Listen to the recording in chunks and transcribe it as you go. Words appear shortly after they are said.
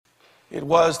It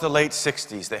was the late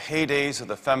 60s, the heydays of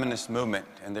the feminist movement,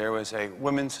 and there was a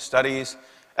women's studies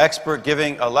expert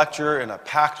giving a lecture in a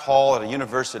packed hall at a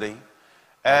university.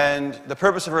 And the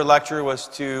purpose of her lecture was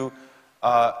to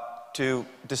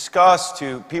discuss,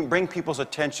 to bring people's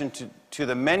attention to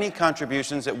the many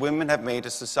contributions that women have made to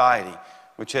society,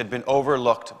 which had been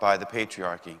overlooked by the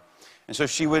patriarchy. And so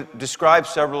she would describe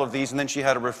several of these, and then she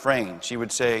had a refrain. She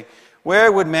would say, "Where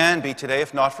would man be today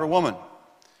if not for woman?"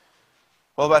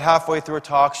 Well, about halfway through her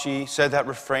talk, she said that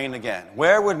refrain again.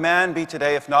 "Where would man be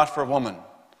today if not for woman?"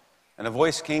 And a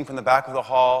voice came from the back of the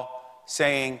hall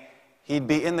saying, "He'd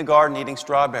be in the garden eating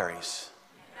strawberries."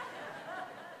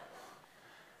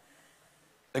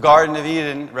 The Garden of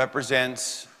Eden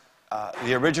represents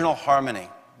the original harmony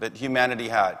that humanity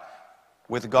had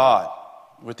with God,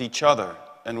 with each other,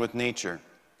 and with nature.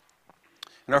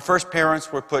 And our first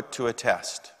parents were put to a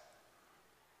test.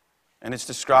 And it's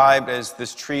described as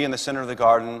this tree in the center of the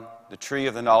garden, the tree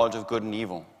of the knowledge of good and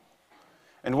evil.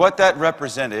 And what that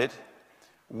represented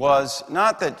was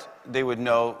not that they would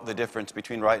know the difference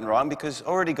between right and wrong, because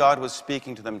already God was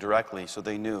speaking to them directly, so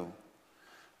they knew.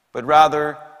 But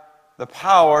rather, the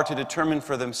power to determine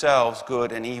for themselves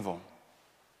good and evil.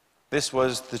 This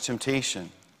was the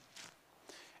temptation.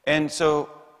 And so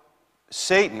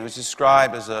Satan, who's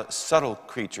described as a subtle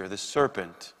creature, the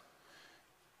serpent,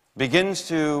 begins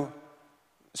to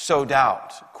sow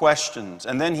doubt, questions,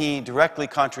 and then he directly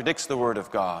contradicts the Word of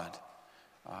God.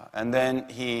 And then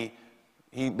he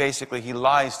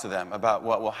lies to them about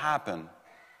what will happen.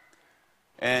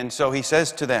 And so he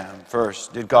says to them,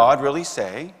 first, "Did God really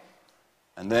say?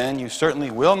 And then you certainly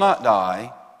will not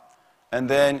die, and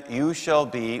then you shall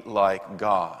be like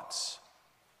gods."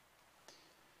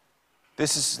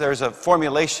 There's a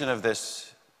formulation of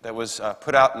this that was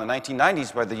put out in the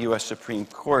 1990s by the U.S. Supreme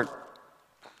Court.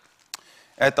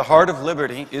 At the heart of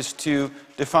liberty is to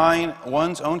define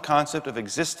one's own concept of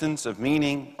existence, of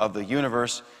meaning, of the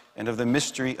universe, and of the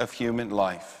mystery of human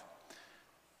life.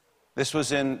 This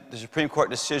was in the Supreme Court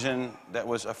decision that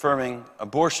was affirming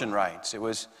abortion rights. It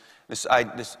was this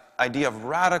idea of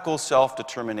radical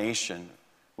self-determination,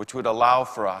 which would allow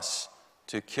for us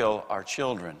to kill our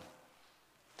children.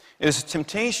 It is a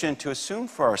temptation to assume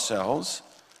for ourselves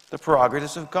the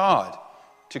prerogatives of God,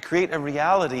 to create a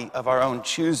reality of our own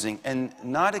choosing and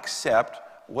not accept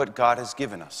what God has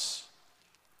given us.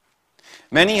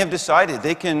 Many have decided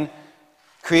they can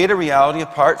create a reality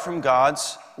apart from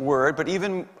God's word, but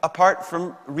even apart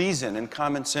from reason and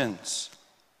common sense.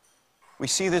 We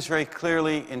see this very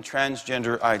clearly in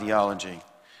transgender ideology.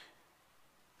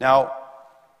 Now,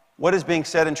 what is being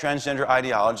said in transgender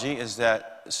ideology is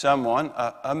that someone,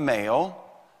 a male,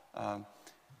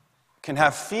 can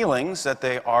have feelings that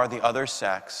they are the other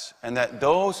sex, and that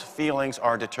those feelings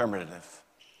are determinative,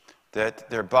 that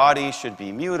their body should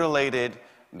be mutilated,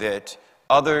 that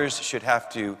others should have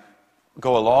to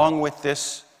go along with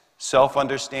this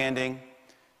self-understanding.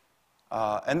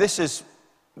 And this is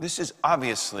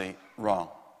obviously wrong.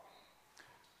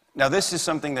 Now, this is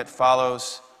something that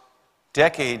follows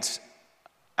decades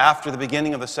after the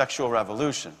beginning of the sexual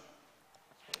revolution.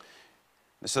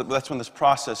 So that's when this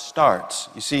process starts.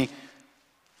 You see,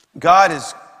 God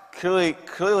has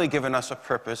clearly given us a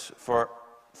purpose for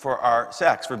our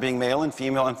sex, for being male and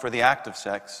female, and for the act of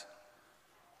sex,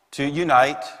 to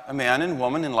unite a man and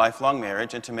woman in lifelong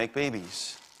marriage and to make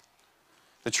babies.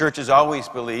 The church has always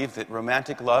believed that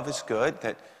romantic love is good,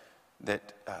 that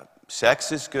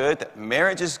sex is good, that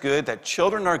marriage is good, that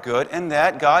children are good, and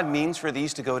that God means for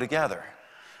these to go together.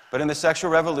 But in the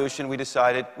sexual revolution, we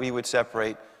decided we would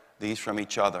separate these from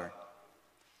each other.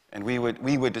 And we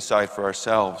would decide for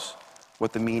ourselves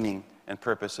what the meaning and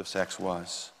purpose of sex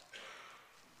was.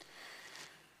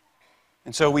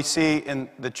 And so we see in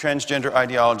the transgender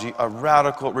ideology a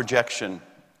radical rejection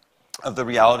of the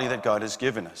reality that God has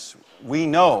given us. We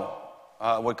know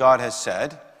what God has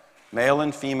said. Male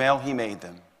and female, He made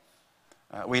them.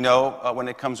 We know when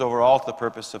it comes overall to the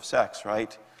purpose of sex,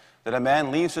 right? That a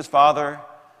man leaves his father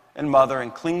and mother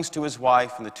and clings to his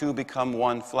wife, and the two become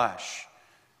one flesh.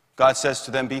 God says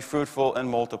to them, "Be fruitful and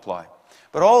multiply."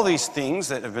 But all these things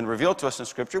that have been revealed to us in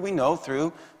Scripture, we know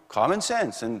through common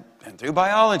sense and through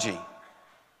biology.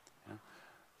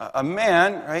 A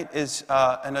man, right, is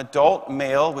an adult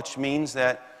male, which means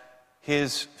that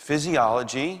his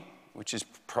physiology, which is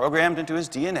programmed into his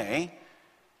DNA,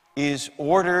 is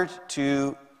ordered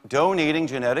to donating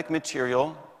genetic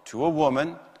material to a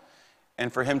woman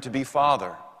and for him to be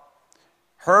father.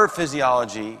 Her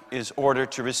physiology is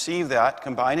ordered to receive that,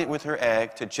 combine it with her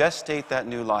egg, to gestate that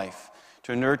new life,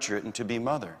 to nurture it, and to be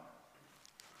mother.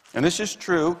 And this is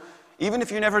true Even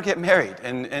if you never get married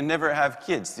and never have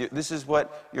kids, this is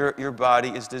what your body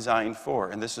is designed for,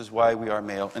 and this is why we are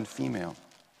male and female.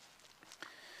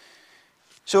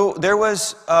 So there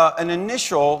was an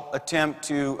initial attempt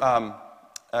to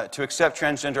accept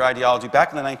transgender ideology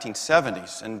back in the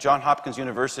 1970s, and Johns Hopkins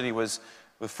University was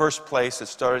the first place that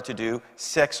started to do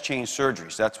sex change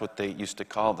surgeries. That's what they used to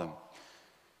call them.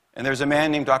 And there's a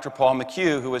man named Dr. Paul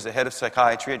McHugh who was the head of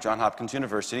psychiatry at Johns Hopkins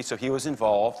University, so he was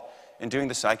involved in doing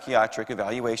the psychiatric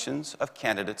evaluations of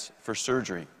candidates for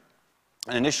surgery.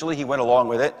 And initially he went along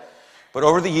with it, but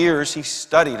over the years he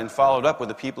studied and followed up with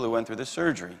the people who went through the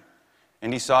surgery.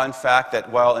 And he saw, in fact,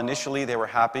 that while initially they were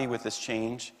happy with this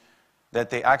change, that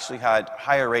they actually had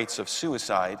higher rates of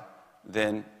suicide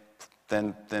than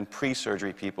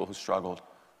pre-surgery people who struggled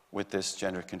with this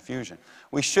gender confusion.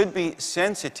 We should be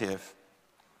sensitive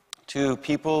to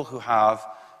people who have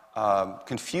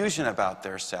confusion about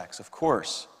their sex, of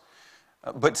course.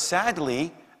 But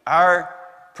sadly, our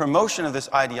promotion of this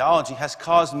ideology has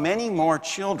caused many more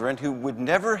children who would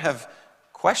never have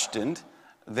questioned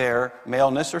their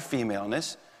maleness or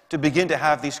femaleness to begin to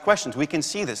have these questions. We can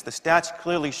see this. The stats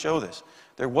clearly show this.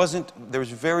 There was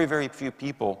very, very few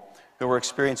people who were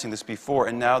experiencing this before,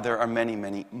 and now there are many,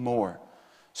 many more.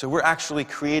 So we're actually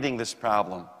creating this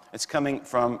problem. It's coming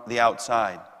from the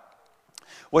outside.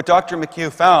 What Dr.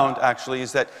 McHugh found, actually,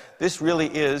 is that this really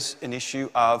is an issue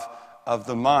of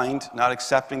the mind not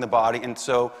accepting the body, and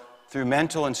so through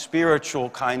mental and spiritual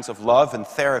kinds of love and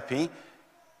therapy,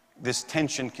 this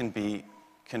tension can be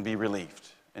relieved,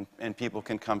 and people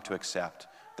can come to accept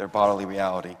their bodily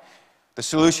reality. The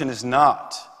solution is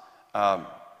not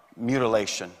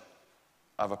mutilation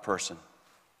of a person.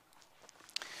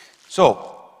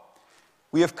 So,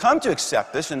 we have come to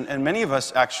accept this, and many of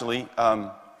us actually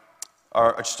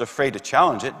are just afraid to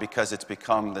challenge it because it's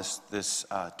become this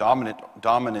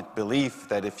dominant belief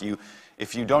that if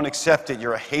you don't accept it,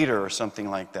 you're a hater or something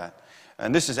like that.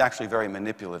 And this is actually very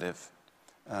manipulative.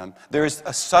 There is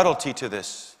a subtlety to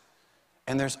this,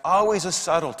 and there's always a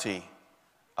subtlety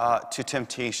to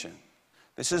temptation.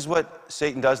 This is what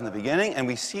Satan does in the beginning, and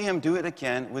we see him do it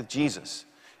again with Jesus.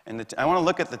 And I want to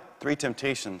look at the 3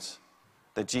 temptations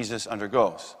that Jesus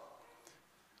undergoes.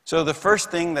 So the first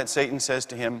thing that Satan says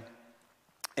to him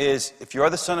is, if you are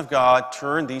the Son of God,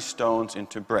 turn these stones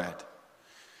into bread.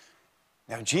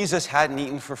 Now, Jesus hadn't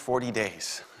eaten for 40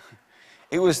 days.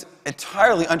 It was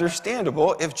entirely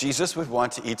understandable if Jesus would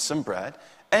want to eat some bread,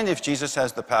 and if Jesus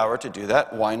has the power to do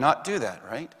that, why not do that,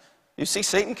 right? You see,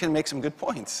 Satan can make some good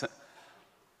points.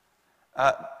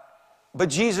 But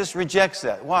Jesus rejects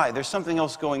that. Why? There's something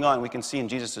else going on we can see in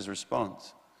Jesus'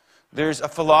 response. There's a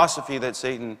philosophy that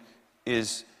Satan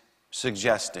is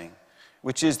suggesting,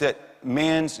 which is that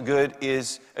man's good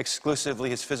is exclusively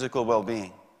his physical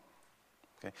well-being.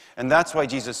 Okay? And that's why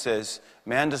Jesus says,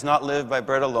 man does not live by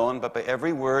bread alone, but by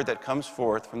every word that comes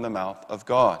forth from the mouth of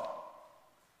God.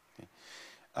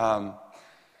 Okay?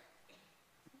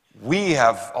 We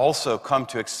have also come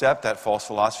to accept that false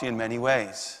philosophy in many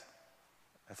ways.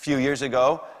 A few years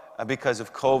ago, because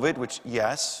of COVID, which,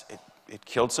 yes, it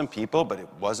killed some people, but it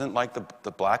wasn't like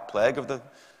the Black Plague of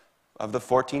the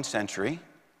 14th century.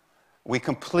 We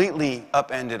completely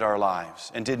upended our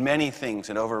lives and did many things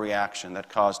in overreaction that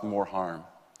caused more harm.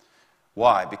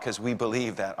 Why? Because we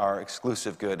believe that our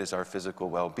exclusive good is our physical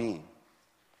well-being.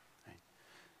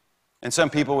 And some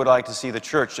people would like to see the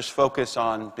church just focus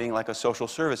on being like a social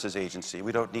services agency.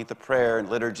 We don't need the prayer and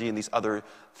liturgy and these other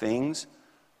things.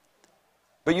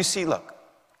 But you see, look,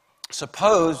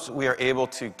 suppose we are able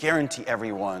to guarantee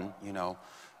everyone,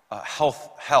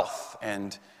 health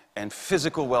and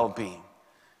physical well-being.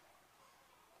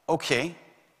 Okay,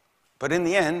 but in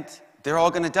the end, they're all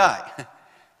going to die.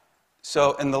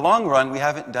 So in the long run, we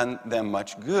haven't done them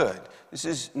much good. This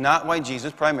is not why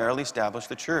Jesus primarily established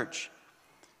the church.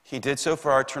 He did so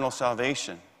for our eternal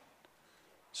salvation.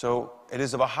 So it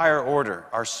is of a higher order,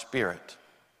 our spirit,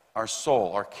 our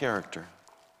soul, our character.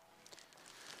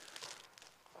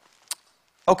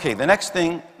 Okay, the next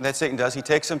thing that Satan does, he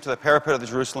takes him to the parapet of the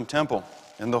Jerusalem temple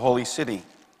in the holy city.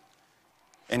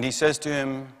 And he says to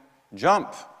him,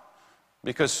 jump.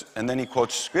 And then he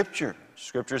quotes Scripture.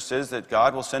 Scripture says that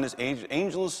God will send his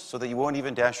angels so that you won't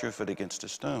even dash your foot against a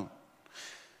stone.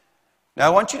 Now, I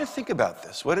want you to think about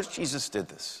this. What if Jesus did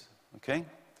this? Okay?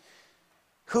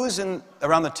 Who's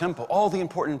around the temple? All the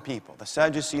important people. The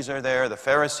Sadducees are there. The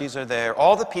Pharisees are there.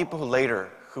 All the people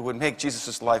who would make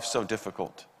Jesus' life so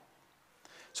difficult.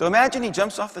 So imagine he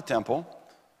jumps off the temple,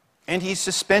 and he's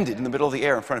suspended in the middle of the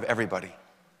air in front of everybody.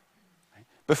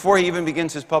 Before he even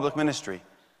begins his public ministry.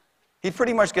 He'd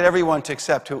pretty much get everyone to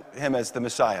accept him as the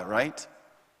Messiah, right?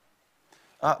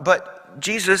 But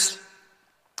Jesus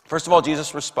First of all,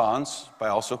 Jesus responds by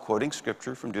also quoting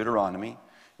scripture from Deuteronomy.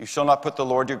 You shall not put the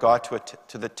Lord your God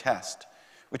to the test,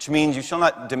 which means you shall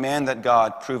not demand that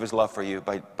God prove his love for you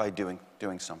by doing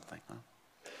something.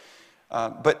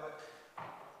 But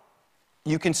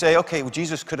you can say, okay, well,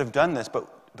 Jesus could have done this,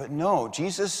 but no,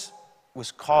 Jesus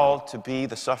was called to be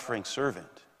the suffering servant.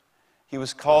 He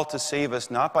was called to save us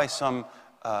not by some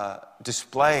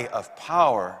display of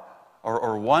power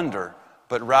or wonder,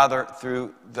 but rather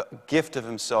through the gift of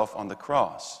himself on the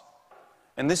cross.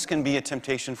 And this can be a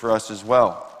temptation for us as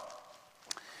well.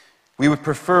 We would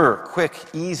prefer quick,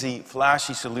 easy,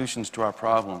 flashy solutions to our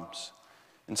problems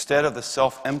instead of the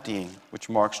self-emptying which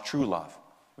marks true love,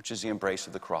 which is the embrace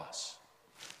of the cross.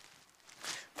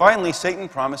 Finally, Satan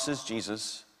promises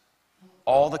Jesus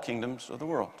all the kingdoms of the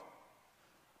world.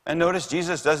 And notice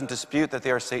Jesus doesn't dispute that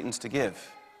they are Satan's to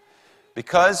give.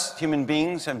 Because human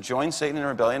beings have joined Satan in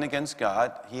rebellion against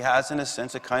God, he has, in a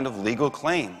sense, a kind of legal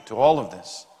claim to all of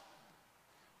this.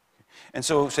 And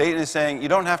so Satan is saying, you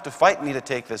don't have to fight me to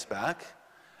take this back.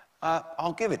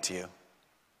 I'll give it to you.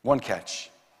 One catch.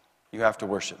 You have to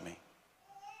worship me.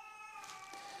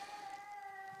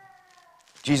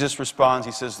 Jesus responds,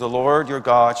 he says, the Lord your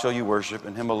God shall you worship,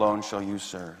 and him alone shall you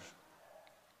serve.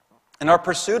 In our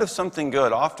pursuit of something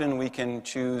good, often we can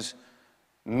choose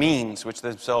means which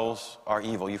themselves are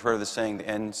evil. You've heard of the saying, the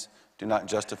ends do not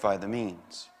justify the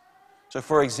means. So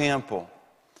for example,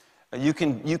 you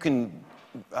can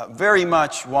very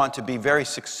much want to be very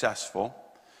successful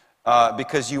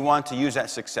because you want to use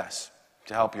that success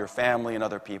to help your family and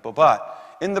other people.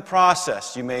 But in the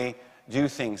process, you may do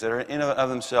things that are in and of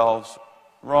themselves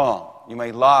wrong. You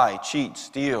may lie, cheat,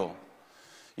 steal.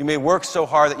 You may work so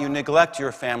hard that you neglect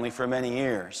your family for many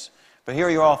years. But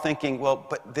here you're all thinking, well,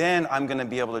 but then I'm going to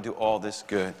be able to do all this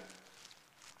good.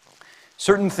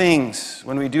 Certain things,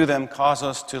 when we do them, cause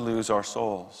us to lose our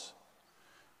souls.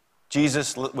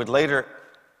 Jesus would later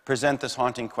present this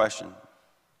haunting question.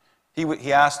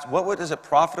 He asked, what does it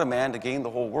profit a man to gain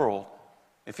the whole world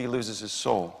if he loses his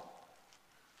soul?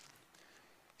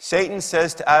 Satan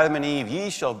says to Adam and Eve,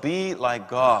 ye shall be like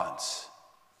gods.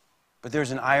 But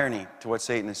there's an irony to what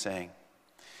Satan is saying.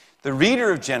 The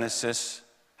reader of Genesis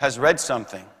has read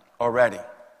something already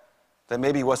that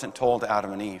maybe wasn't told to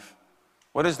Adam and Eve.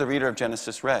 What has the reader of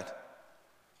Genesis read?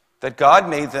 That God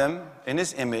made them in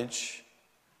his image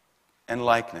and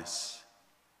likeness.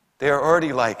 They are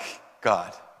already like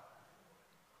God.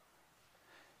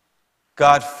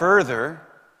 God further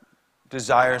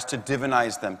desires to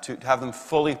divinize them, to have them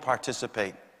fully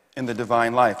participate in the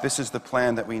divine life. This is the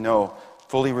plan that we know,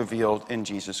 fully revealed in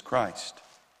Jesus Christ.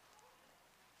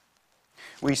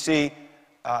 We see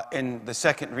in the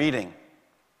second reading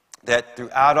that through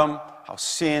Adam, how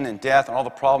sin and death and all the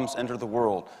problems enter the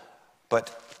world.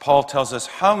 But Paul tells us,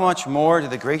 how much more did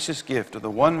the gracious gift of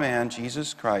the one man,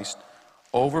 Jesus Christ,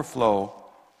 overflow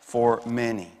for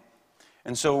many?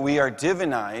 And so we are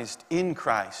divinized in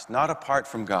Christ, not apart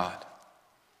from God.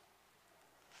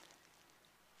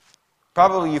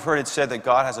 Probably you've heard it said that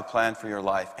God has a plan for your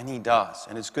life, and he does.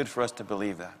 And it's good for us to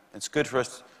believe that. It's good for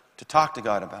us to talk to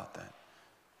God about that.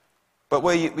 But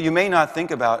what you may not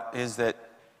think about is that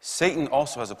Satan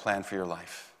also has a plan for your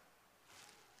life.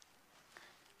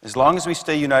 As long as we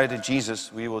stay united to Jesus,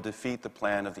 we will defeat the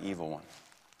plan of the evil one.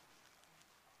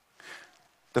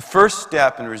 The first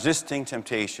step in resisting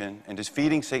temptation and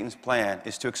defeating Satan's plan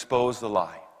is to expose the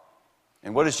lie.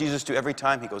 And what does Jesus do every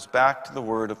time? He goes back to the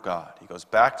Word of God. He goes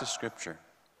back to Scripture.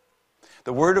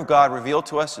 The Word of God revealed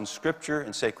to us in Scripture,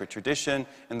 in sacred tradition,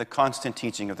 and the constant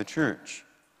teaching of the church.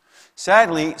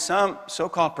 Sadly, some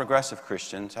so-called progressive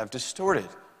Christians have distorted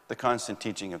the constant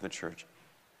teaching of the church,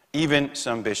 even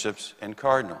some bishops and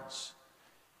cardinals.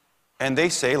 And they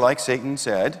say, like Satan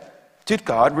said, did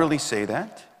God really say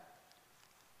that?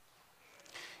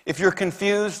 If you're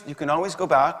confused, you can always go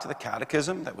back to the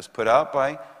catechism that was put out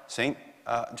by St.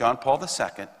 John Paul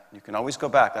II. You can always go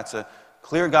back. That's a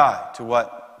clear guide to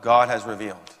what God has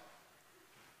revealed.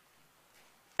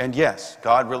 And yes,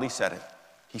 God really said it.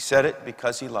 He said it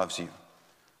because he loves you.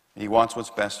 He wants what's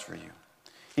best for you.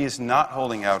 He is not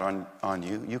holding out on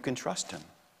you. You can trust him.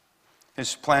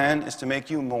 His plan is to make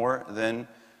you more than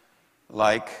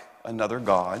like another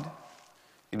God.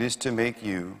 It is to make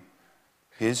you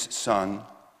his son,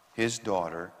 his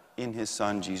daughter, in his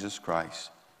Son, Jesus Christ,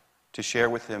 to share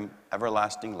with him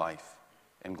everlasting life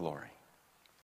and glory.